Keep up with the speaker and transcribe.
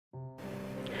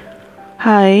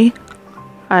Hi,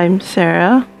 I'm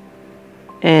Sarah,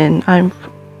 and I'm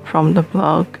from the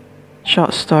blog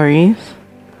Short Stories.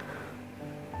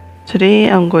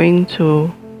 Today I'm going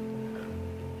to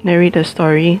narrate a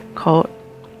story called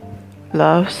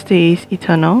Love Stays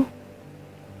Eternal.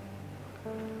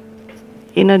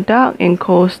 In a dark and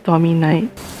cold stormy night,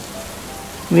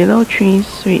 willow trees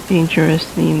swayed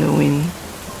dangerously in the wind,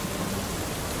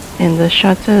 and the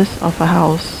shutters of a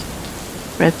house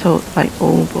rattled like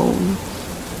old bones.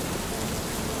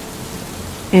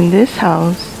 In this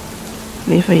house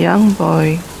lived a young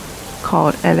boy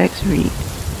called Alex Iby,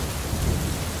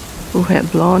 who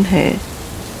had blonde hair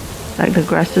like the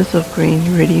grasses of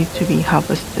grain ready to be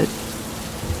harvested,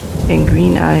 and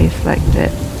green eyes like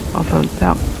that of a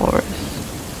dark forest.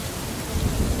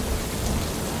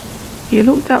 He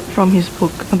looked up from his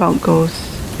book about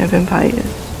ghosts and vampires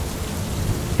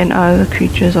and other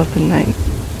creatures of the night,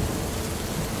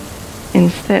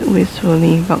 and stared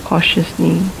wistfully but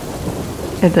cautiously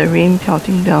at the rain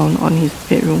pelting down on his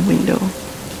bedroom window,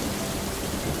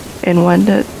 and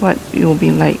wondered what it would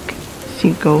be like to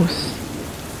see ghosts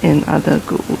and other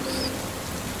ghouls.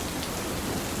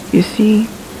 You see,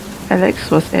 Alex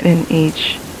was at an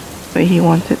age where he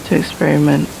wanted to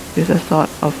experiment with the thought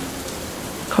of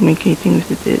communicating with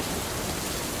the dead,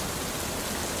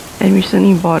 and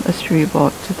recently bought a spirit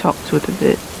board to talk to the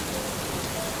dead.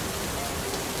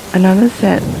 Another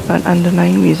sad but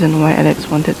underlying reason why Alex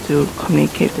wanted to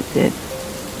communicate with the dead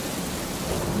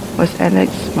was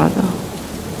Alex's mother,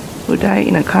 who died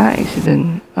in a car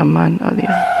accident a month earlier.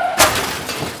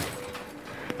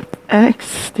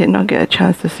 Alex did not get a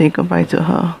chance to say goodbye to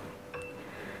her,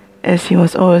 as he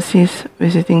was overseas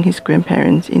visiting his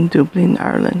grandparents in Dublin,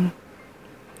 Ireland.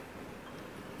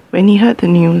 When he heard the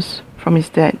news from his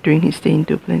dad during his stay in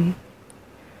Dublin,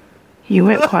 he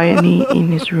wept quietly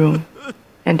in his room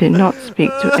and did not speak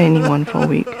to anyone for a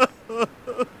week,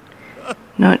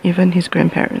 not even his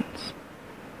grandparents.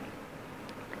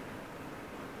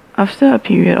 After a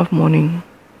period of mourning,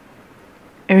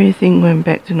 everything went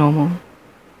back to normal,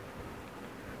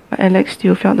 but Alex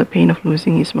still felt the pain of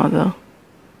losing his mother.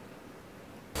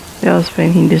 That was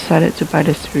when he decided to buy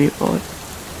the spirit board.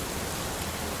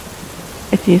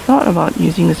 As he thought about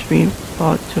using the spirit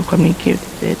board to communicate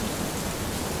with the dead,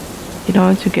 in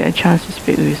order to get a chance to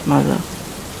speak with his mother,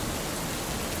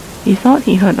 he thought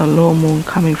he heard a low moan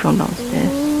coming from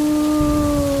downstairs,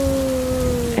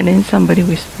 and then somebody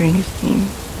whispering his name.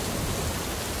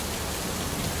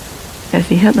 As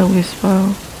he heard the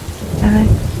whisper,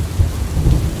 "Alex,"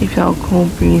 he felt a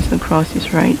cold breeze across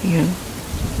his right ear,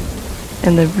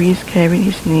 and the breeze carried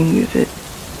his name with it,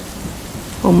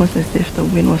 almost as if the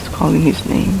wind was calling his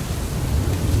name.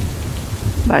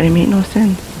 But it made no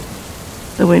sense.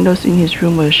 The windows in his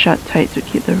room were shut tight to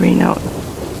keep the rain out,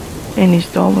 and his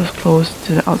door was closed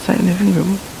to the outside living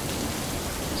room.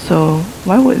 So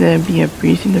why would there be a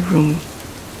breeze in the room?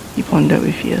 He pondered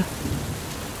with fear,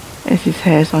 as his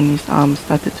hairs on his arms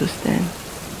started to stand.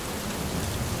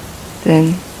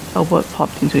 Then a word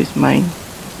popped into his mind: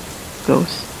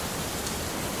 ghost.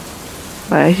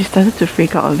 But as he started to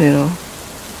freak out a little,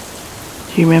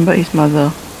 he remembered his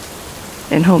mother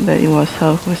and hoped that it was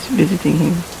her who was visiting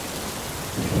him.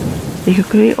 He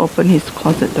quickly opened his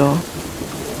closet door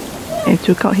and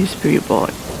took out his spirit board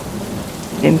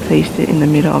and placed it in the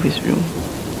middle of his room,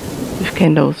 with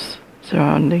candles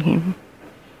surrounding him.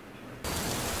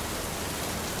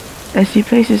 As he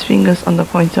placed his fingers on the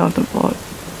pointer of the board,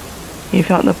 he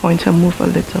felt the pointer move a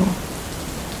little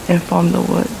and formed the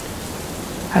word,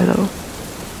 "Hello."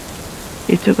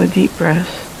 He took a deep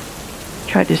breath,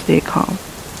 tried to stay calm,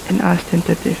 and asked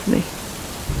tentatively,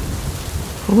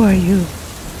 "Who are you?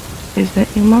 Is that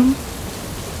your mom?"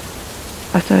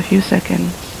 After a few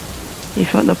seconds, he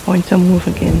felt the pointer move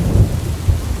again,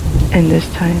 and this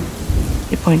time,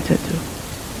 he pointed to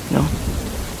no.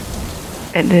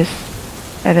 At this,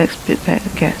 Alex bit back a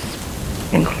gasp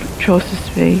and chose to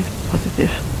stay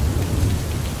positive.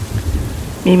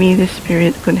 Maybe this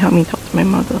spirit could help me talk to my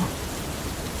mother.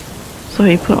 So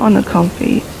he put on a calm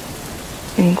face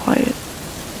and inquired,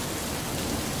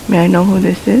 "May I know who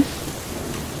this is?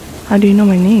 How do you know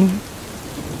my name?"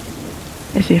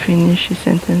 As he finished his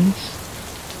sentence,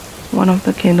 one of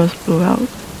the candles blew out,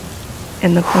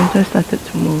 and the pointer started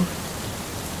to move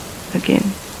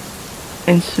again,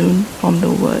 and soon formed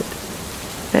the word,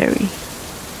 "Larry."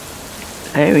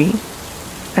 Larry?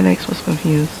 Alex was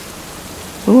confused.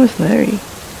 Who was Larry?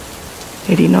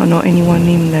 He did not know anyone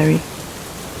named Larry,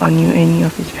 or knew any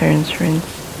of his parents' friends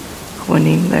who were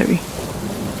named Larry.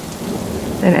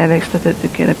 Then Alex started to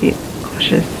get a bit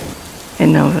cautious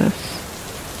and nervous.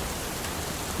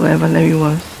 Whoever Larry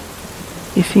was,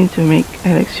 It seemed to make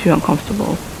Alex feel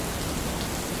uncomfortable,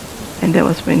 and that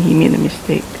was when he made a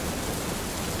mistake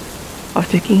of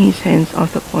taking his hands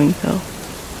off the pointer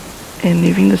and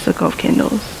leaving the circle of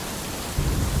candles.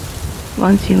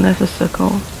 Once he left the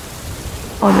circle,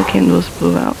 all the candles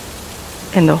blew out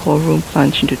and the whole room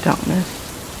plunged into darkness.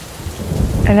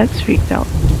 Alex freaked out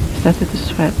and started to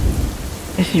sweat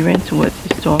as he ran towards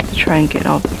his door to try and get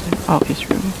out of his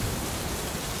room.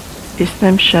 It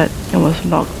slammed shut and was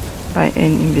locked by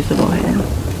an invisible hand.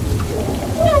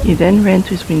 He then ran to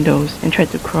his windows and tried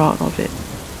to crawl out of it,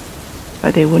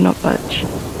 but they would not budge,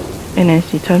 and as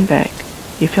he turned back,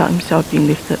 he felt himself being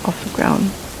lifted off the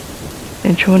ground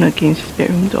and thrown against his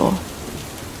bedroom door.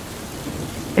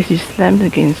 As he slammed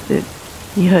against it,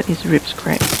 he heard his ribs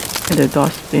crack and the door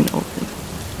split open.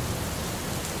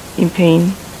 In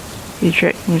pain, he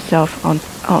dragged himself out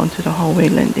onto the hallway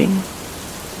landing,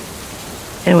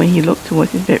 and when he looked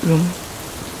towards his bedroom,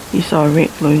 he saw red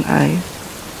glowing eyes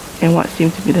and what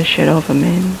seemed to be the shadow of a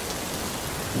man,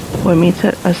 who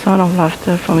emitted a sound of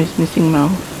laughter from his missing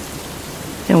mouth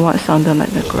and what sounded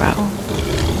like a growl.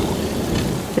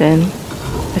 Then,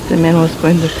 as the man was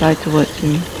going to fly towards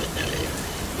him,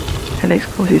 Alex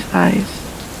closed his eyes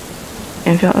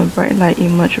and felt a bright light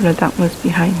emerge from the darkness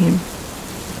behind him,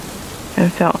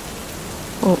 and felt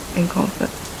hope and comfort.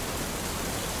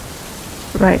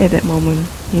 Right at that moment,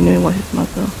 he knew it was his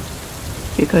mother,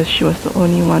 because she was the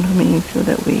only one who made him feel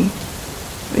that way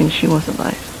when she was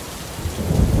alive.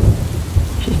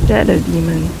 She stared at the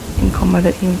demon and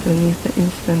commanded him to leave the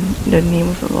instant in the name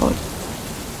of the Lord.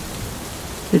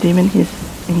 The demon hissed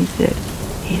and he said,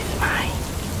 "He's mine."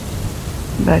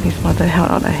 But his mother held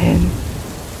out a hand,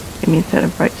 emitted a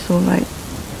bright soul light.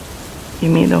 It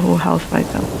made the whole house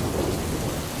light up.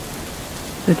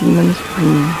 The demon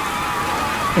screamed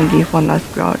and gave one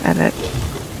last growl at Alex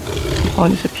before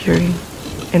disappearing,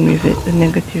 and with it the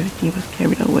negativity was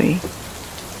carried away.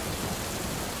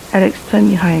 Alex turned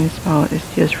behind and smiled as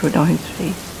tears rolled down his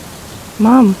face.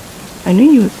 "Mom, I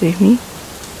knew you would save me,"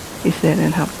 he said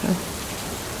and hugged her.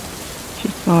 She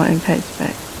smiled and pat his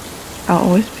back. "I'll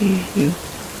always be with you,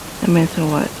 no matter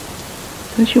what.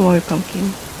 Don't you worry,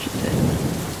 Pumpkin," she said.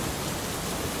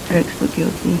 Alex looked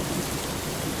guilty,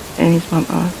 and his mom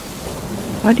asked,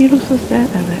 "Why do you look so sad,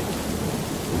 Alex?"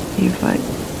 He replied,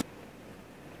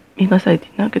 "Because I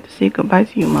did not get to say goodbye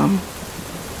to you, Mom."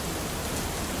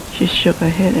 She shook her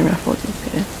head and ruffled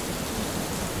his hair.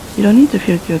 "You don't need to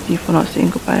feel guilty for not saying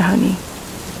goodbye, honey.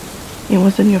 It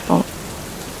wasn't your fault.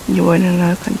 You were in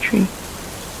another country.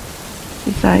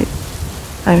 Besides,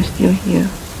 I'm still here,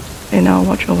 and I'll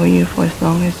watch over you for as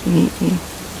long as you need me."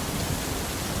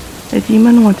 The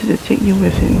demon wanted to take you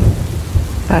with him,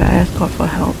 but I asked God for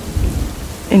help,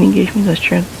 and he gave me the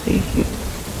strength to save you.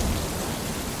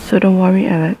 So don't worry,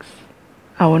 Alex.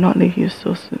 I will not leave you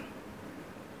so soon.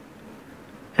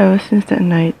 Ever since that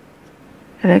night,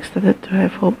 Alex started to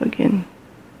have hope again,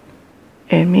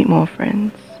 and made more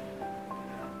friends,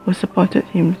 who supported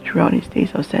him throughout his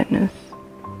days of sadness.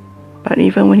 But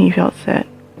even when he felt sad,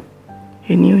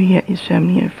 he knew he had his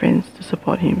family and friends to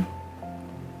support him.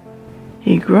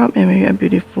 He grew up and married a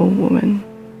beautiful woman,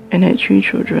 and had 3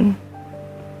 children.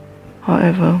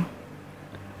 However,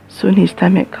 soon his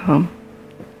time had come,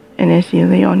 and as he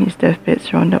lay on his deathbed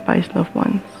surrounded by his loved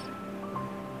ones,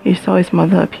 he saw his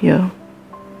mother appear,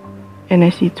 and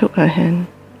as he took her hand,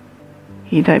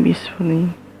 he died peacefully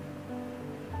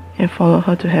and followed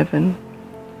her to heaven,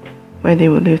 where they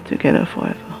would live together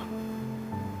forever.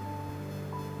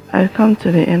 I've come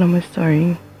to the end of my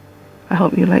story. I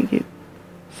hope you liked it.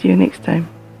 See you next time.